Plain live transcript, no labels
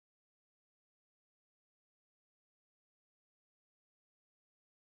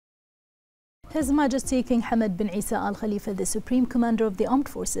His Majesty King Hamad bin Isa Al Khalifa, the Supreme Commander of the Armed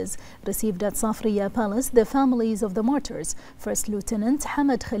Forces, received at Safriya Palace the families of the martyrs, First Lieutenant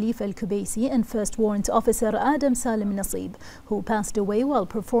Hamad Khalifa Al Kubaisi and First Warrant Officer Adam Salim Nasib, who passed away while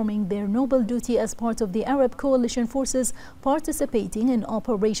performing their noble duty as part of the Arab coalition forces participating in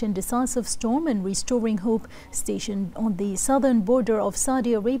Operation Decisive Storm and Restoring Hope, stationed on the southern border of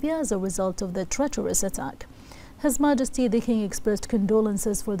Saudi Arabia as a result of the treacherous attack. His Majesty the King expressed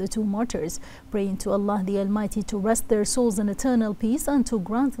condolences for the two martyrs, praying to Allah the Almighty to rest their souls in eternal peace and to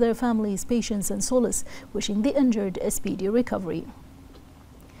grant their families patience and solace, wishing the injured a speedy recovery.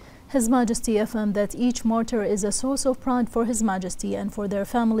 His Majesty affirmed that each martyr is a source of pride for His Majesty and for their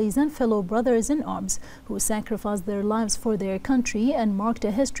families and fellow brothers in arms who sacrificed their lives for their country and marked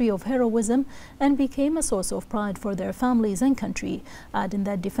a history of heroism and became a source of pride for their families and country, adding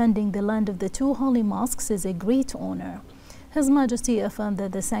that defending the land of the two holy mosques is a great honor. His Majesty affirmed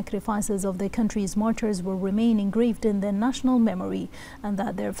that the sacrifices of the country's martyrs will remain engraved in their national memory and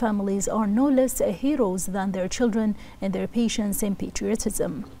that their families are no less heroes than their children in their patience and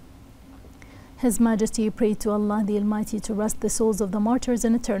patriotism. His Majesty prayed to Allah the Almighty to rest the souls of the martyrs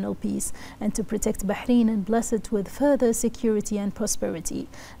in eternal peace and to protect Bahrain and bless it with further security and prosperity.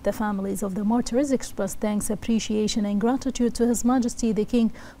 The families of the martyrs expressed thanks, appreciation and gratitude to His Majesty the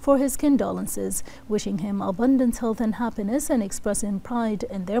King for his condolences, wishing him abundant health and happiness and expressing pride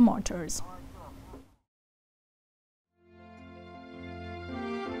in their martyrs.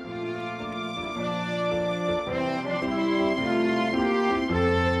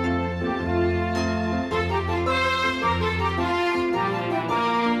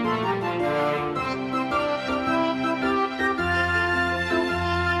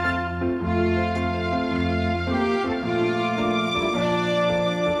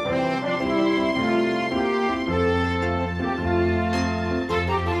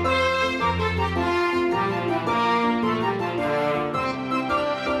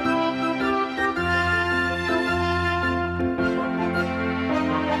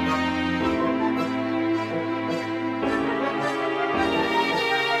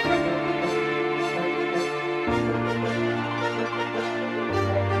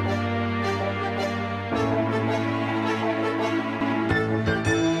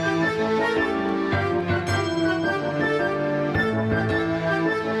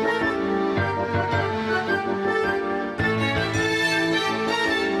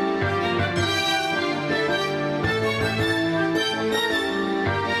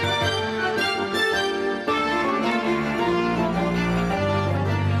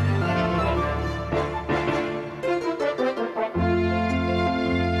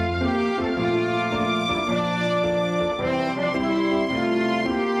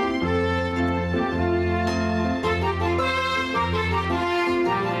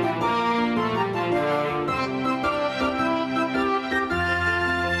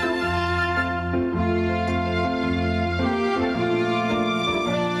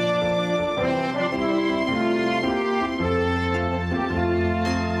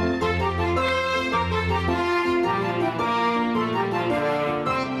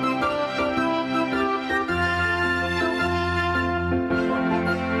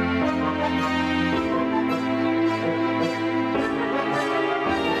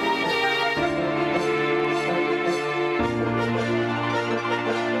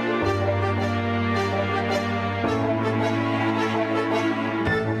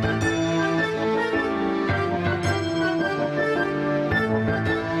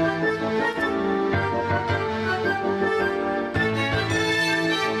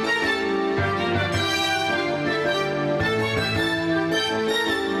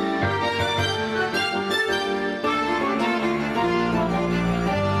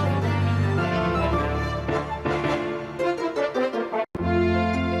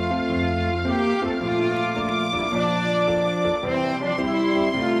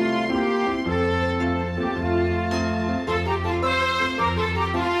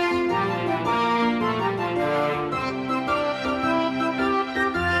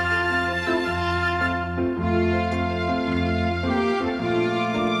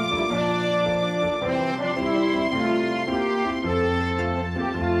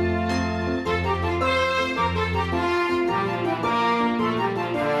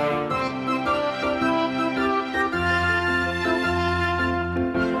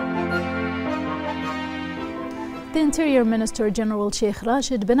 The Interior Minister General Sheikh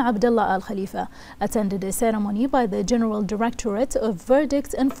Rashid bin Abdullah Al Khalifa attended a ceremony by the General Directorate of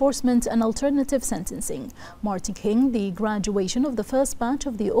Verdict Enforcement and Alternative Sentencing, marking the graduation of the first batch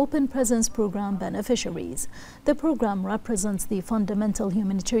of the Open Presence Program beneficiaries. The program represents the fundamental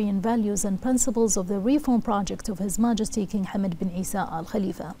humanitarian values and principles of the reform project of His Majesty King Hamad bin Isa Al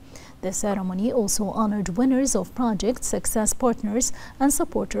Khalifa. The ceremony also honored winners of projects, success partners and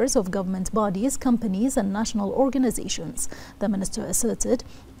supporters of government bodies, companies and national organizations. The minister asserted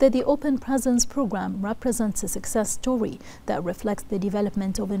that the Open Presence Program represents a success story that reflects the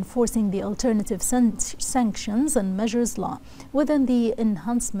development of enforcing the alternative sanctions and measures law within the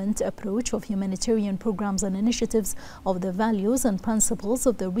enhancement approach of humanitarian programs and initiatives of the values and principles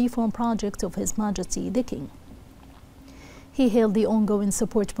of the reform project of His Majesty the King. He hailed the ongoing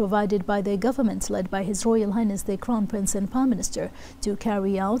support provided by the government led by His Royal Highness the Crown Prince and Prime Minister to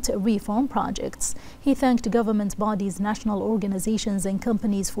carry out reform projects. He thanked government bodies, national organizations and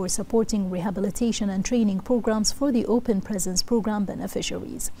companies for supporting rehabilitation and training programs for the Open Presence Program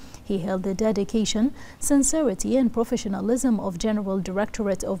beneficiaries. He hailed the dedication, sincerity and professionalism of General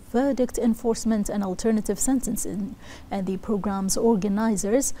Directorate of Verdict Enforcement and Alternative Sentencing and the program's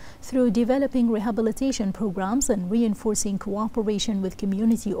organizers through developing rehabilitation programs and reinforcing cooperation with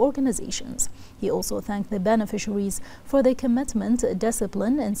community organizations. He also thanked the beneficiaries for their commitment,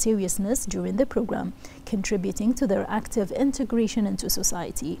 discipline and seriousness during the program, contributing to their active integration into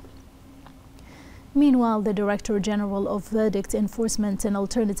society. Meanwhile, the Director General of Verdict Enforcement and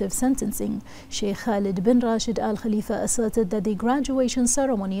Alternative Sentencing, Sheikh Khalid bin Rashid Al Khalifa, asserted that the graduation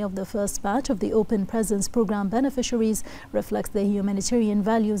ceremony of the first batch of the Open Presence Program beneficiaries reflects the humanitarian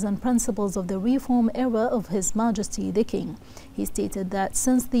values and principles of the reform era of His Majesty the King. He stated that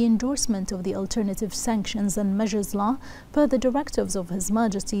since the endorsement of the Alternative Sanctions and Measures Law per the directives of His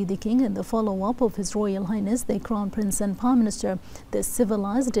Majesty the King and the follow-up of His Royal Highness the Crown Prince and Prime Minister, this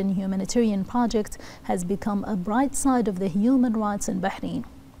civilized and humanitarian project has become a bright side of the human rights in Bahrain.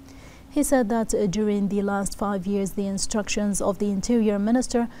 He said that during the last 5 years, the instructions of the Interior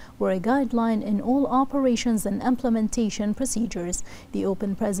Minister were a guideline in all operations and implementation procedures. The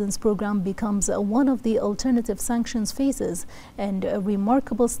Open Presence Program becomes one of the alternative sanctions phases and a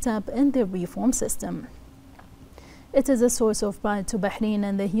remarkable step in the reform system. It is a source of pride to Bahrain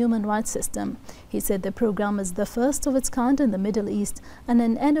and the human rights system. He said the program is the first of its kind in the Middle East and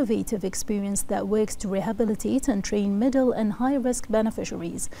an innovative experience that works to rehabilitate and train middle and high-risk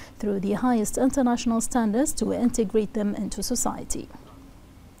beneficiaries through the highest international standards to integrate them into society.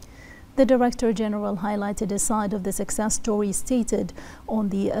 The Director General highlighted a side of the success story stated on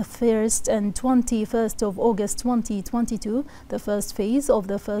the 1st and 21st of August 2022, the first phase of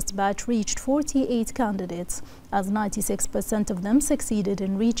the first batch reached 48 candidates, as 96% of them succeeded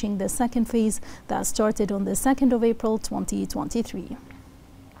in reaching the second phase that started on the 2nd of April 2023.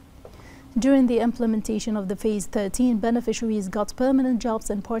 During the implementation of the Phase 13, beneficiaries got permanent jobs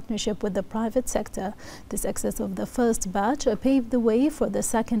in partnership with the private sector. The success of the first batch paved the way for the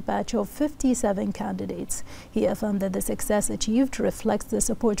second batch of 57 candidates. He affirmed that the success achieved reflects the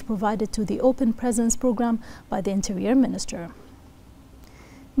support provided to the Open Presence Program by the Interior Minister.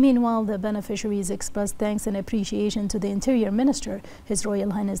 Meanwhile, the beneficiaries expressed thanks and appreciation to the Interior Minister, His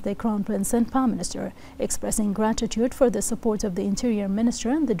Royal Highness the Crown Prince and Prime Minister, expressing gratitude for the support of the Interior Minister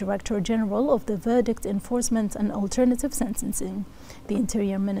and the Director General of the Verdict Enforcement and Alternative Sentencing. The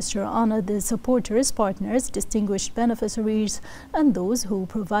Interior Minister honored the supporters, partners, distinguished beneficiaries, and those who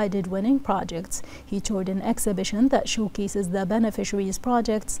provided winning projects. He toured an exhibition that showcases the beneficiaries'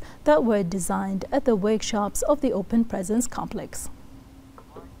 projects that were designed at the workshops of the Open Presence Complex.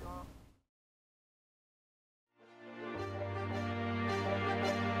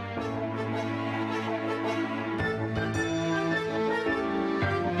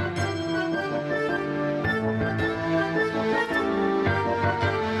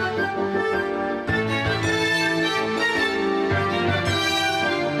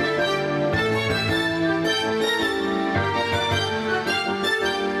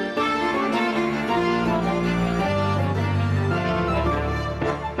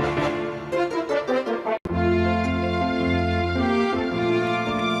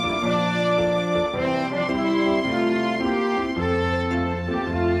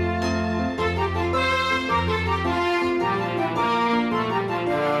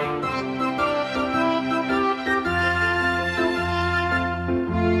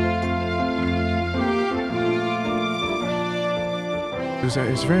 It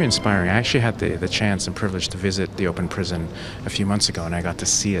was very inspiring. I actually had the chance and privilege to visit the Open Prison a few months ago, and I got to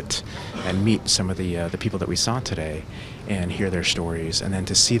see it and meet some of the people that we saw today. and hear their stories. And then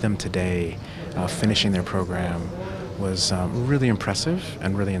to see them today finishing their program was really impressive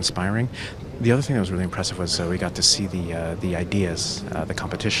and really inspiring. The other thing that was really impressive was we got to see the ideas, the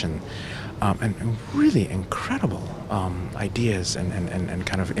competition, and really incredible ideas and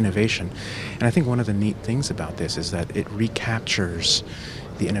kind of innovation. And I think one of the neat things about this is that it recaptures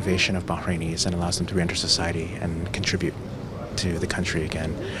the innovation of Bahrainis and allows them to re-enter society and contribute to the country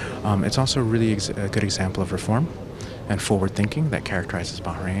again. It's also really a good example of reform and forward thinking that characterizes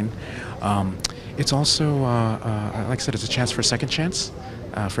Bahrain. It's also, like I said, it's a chance for a second chance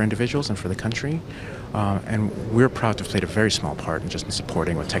for individuals and for the country. And we're proud to have played a very small part in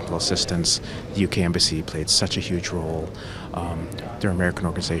supporting with technical assistance. The UK Embassy played such a huge role. There are American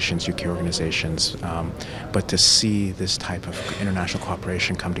organizations, UK organizations, but to see this type of international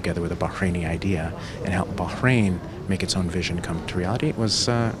cooperation come together with a Bahraini idea and help Bahrain make its own vision come to reality, it was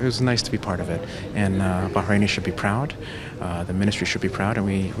nice to be part of it. And Bahraini should be proud, the ministry should be proud, and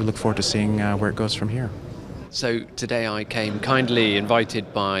we look forward to seeing where it goes from here. So today I came kindly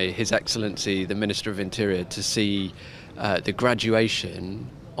invited by His Excellency the Minister of Interior to see the graduation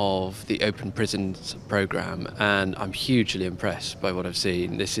of the Open Prisons programme, and I'm hugely impressed by what I've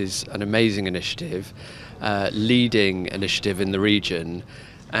seen. This is an amazing initiative, leading initiative in the region,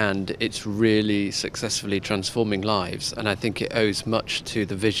 and it's really successfully transforming lives, and I think it owes much to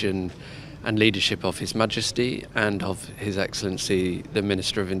the vision and leadership of His Majesty and of His Excellency the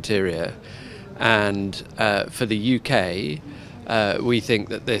Minister of Interior. And for the UK, we think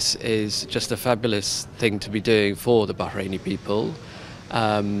that this is just a fabulous thing to be doing for the Bahraini people,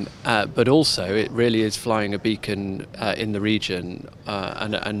 but also it really is flying a beacon in the region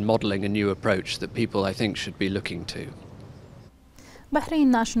and modelling a new approach that people, I think, should be looking to. Bahrain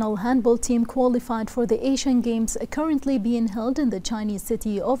national handball team qualified for the Asian Games currently being held in the Chinese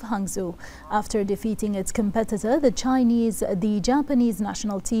city of Hangzhou after defeating its competitor, the Japanese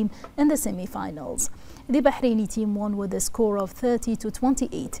national team, in the semi-finals. The Bahraini team won with a score of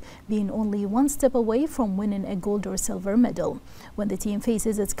 30-28, being only one step away from winning a gold or silver medal, when the team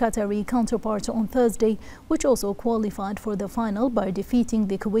faces its Qatari counterpart on Thursday, which also qualified for the final by defeating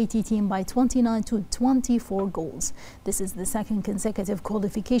the Kuwaiti team by 29-24 goals. This is the second consecutive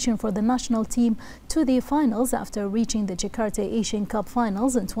qualification for the national team to the finals after reaching the Jakarta Asian Cup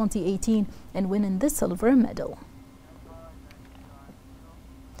finals in 2018 and winning the silver medal.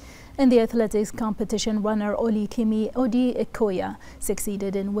 In the athletics competition, runner Olikimi Ikoya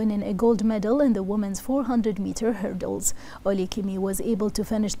succeeded in winning a gold medal in the women's 400-meter hurdles. Olikimi was able to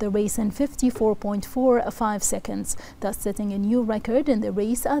finish the race in 54.45 seconds, thus setting a new record in the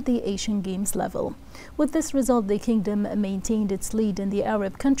race at the Asian Games level. With this result, the kingdom maintained its lead in the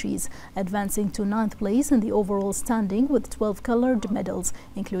Arab countries, advancing to 9th place in the overall standing with 12 colored medals,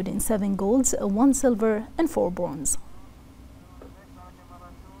 including 7 golds, 1 silver and 4 bronze.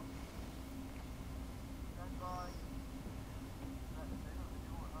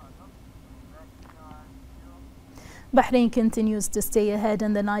 Bahrain continues to stay ahead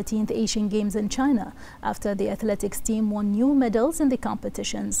in the 19th Asian Games in China after the athletics team won new medals in the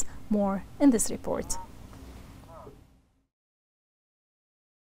competitions. More in this report.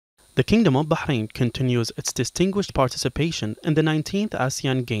 The Kingdom of Bahrain continues its distinguished participation in the 19th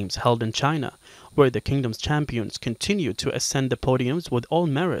ASEAN Games held in China, where the Kingdom's champions continue to ascend the podiums with all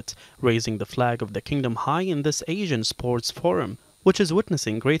merit, raising the flag of the Kingdom high in this Asian sports forum, which is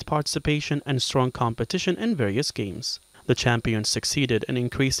witnessing great participation and strong competition in various games. The champions succeeded in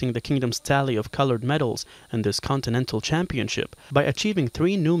increasing the Kingdom's tally of colored medals in this continental championship by achieving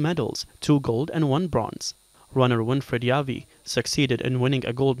 3 new medals, 2 gold and 1 bronze. Runner Winfred Yavi succeeded in winning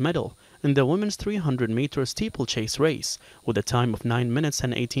a gold medal in the women's 300-meter steeplechase race with a time of 9 minutes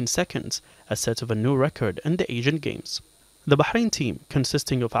and 18 seconds, a set of a new record in the Asian Games. The Bahrain team,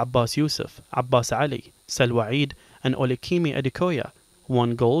 consisting of Abbas Yusuf, Abbas Ali, Salwa Eid, and Olikimi Ikoya,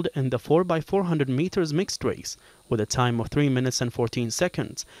 won gold in the 4x400 meters mixed race with a time of 3 minutes and 14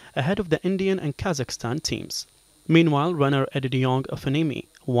 seconds, ahead of the Indian and Kazakhstan teams. Meanwhile, runner Edidiong Ofanimi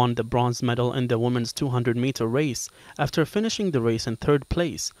won the bronze medal in the women's 200-meter race after finishing the race in 3rd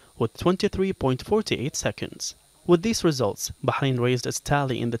place with 23.48 seconds. With these results, Bahrain raised its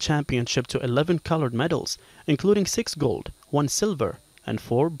tally in the championship to 11 colored medals, including 6 gold, 1 silver, and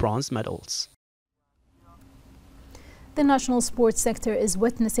 4 bronze medals. The national sports sector is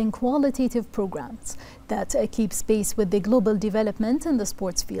witnessing qualitative programs that keep pace with the global development in the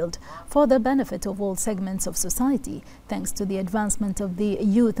sports field for the benefit of all segments of society. Thanks to the advancement of the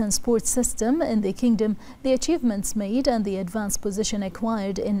youth and sports system in the kingdom, the achievements made and the advanced position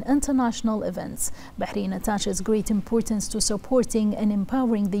acquired in international events, Bahrain attaches great importance to supporting and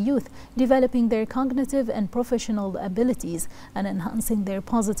empowering the youth, developing their cognitive and professional abilities, and enhancing their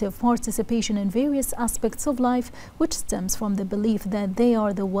positive participation in various aspects of life, which stems from the belief that they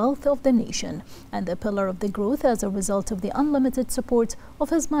are the wealth of the nation and the pillar of the growth as a result of the unlimited support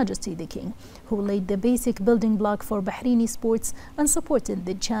of His Majesty the King, who laid the basic building block for Bahraini sports and supported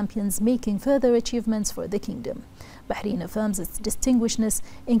the champions making further achievements for the kingdom. Bahrain affirms its distinguishedness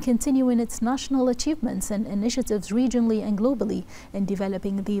in continuing its national achievements and initiatives regionally and globally in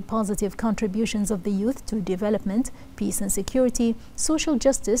developing the positive contributions of the youth to development, peace and security, social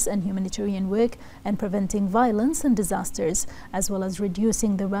justice and humanitarian work, and preventing violence and disasters, as well as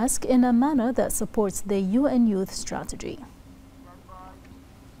reducing the risk in a manner that supports the UN Youth Strategy.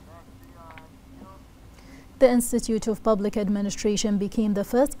 The Institute of Public Administration became the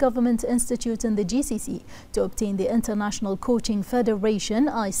first government institute in the GCC to obtain the International Coaching Federation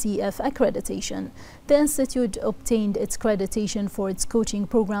 (ICF) accreditation. The institute obtained its accreditation for its coaching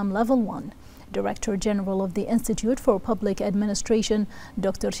program Level 1. Director General of the Institute for Public Administration,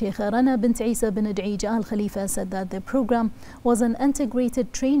 Dr. Sheikh Rana bint Isa bin Ad'ij Al Khalifa, said that the program was an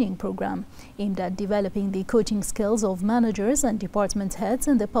integrated training program aimed at developing the coaching skills of managers and department heads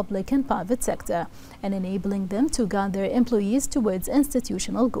in the public and private sector and enabling them to guide their employees towards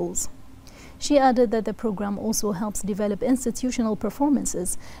institutional goals. She added that the program also helps develop institutional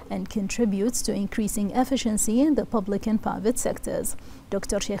performances and contributes to increasing efficiency in the public and private sectors.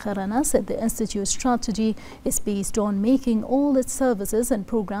 Dr. Sheikh Rana said the Institute's strategy is based on making all its services and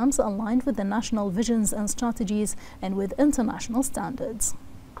programs aligned with the national visions and strategies and with international standards.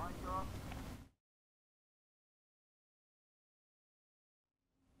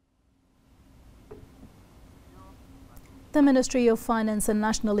 The Ministry of Finance and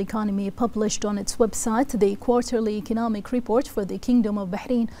National Economy published on its website the quarterly economic report for the Kingdom of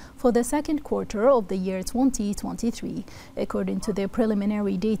Bahrain for the second quarter of the year 2023. According to the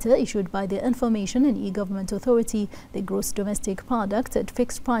preliminary data issued by the Information and E-Government Authority, the gross domestic product at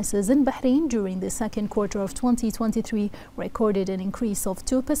fixed prices in Bahrain during the second quarter of 2023 recorded an increase of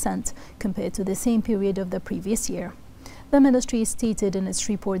 2% compared to the same period of the previous year. The ministry stated in its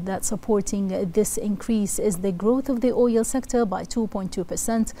report that supporting this increase is the growth of the oil sector by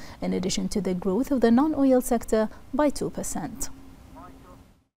 2.2%, in addition to the growth of the non-oil sector by 2%.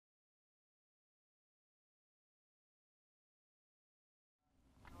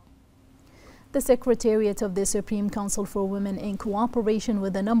 The Secretariat of the Supreme Council for Women, in cooperation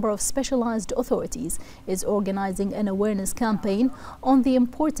with a number of specialized authorities, is organizing an awareness campaign on the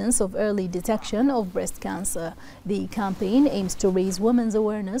importance of early detection of breast cancer. The campaign aims to raise women's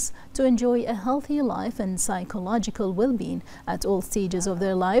awareness to enjoy a healthy life and psychological well-being at all stages of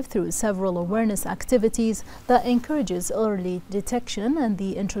their life through several awareness activities that encourages early detection and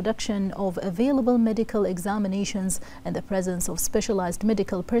the introduction of available medical examinations and the presence of specialized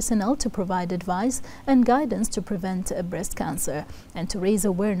medical personnel to provide advice and guidance to prevent breast cancer, and to raise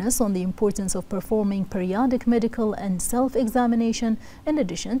awareness on the importance of performing periodic medical and self-examination, in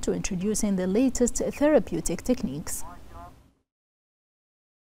addition to introducing the latest therapeutic techniques.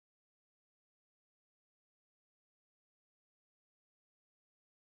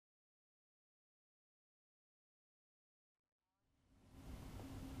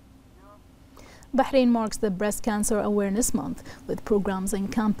 Bahrain marks the Breast Cancer Awareness Month with programs and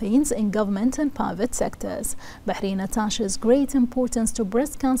campaigns in government and private sectors. Bahrain attaches great importance to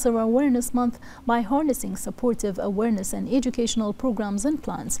Breast Cancer Awareness Month by harnessing supportive awareness and educational programs and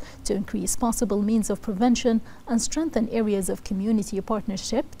plans to increase possible means of prevention and strengthen areas of community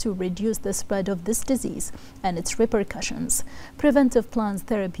partnership to reduce the spread of this disease and its repercussions. Preventive plans,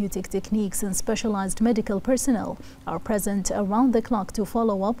 therapeutic techniques, and specialized medical personnel are present around the clock to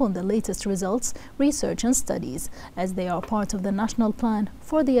follow up on the latest results, research and studies, as they are part of the national plan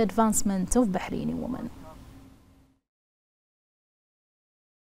for the advancement of Bahraini women.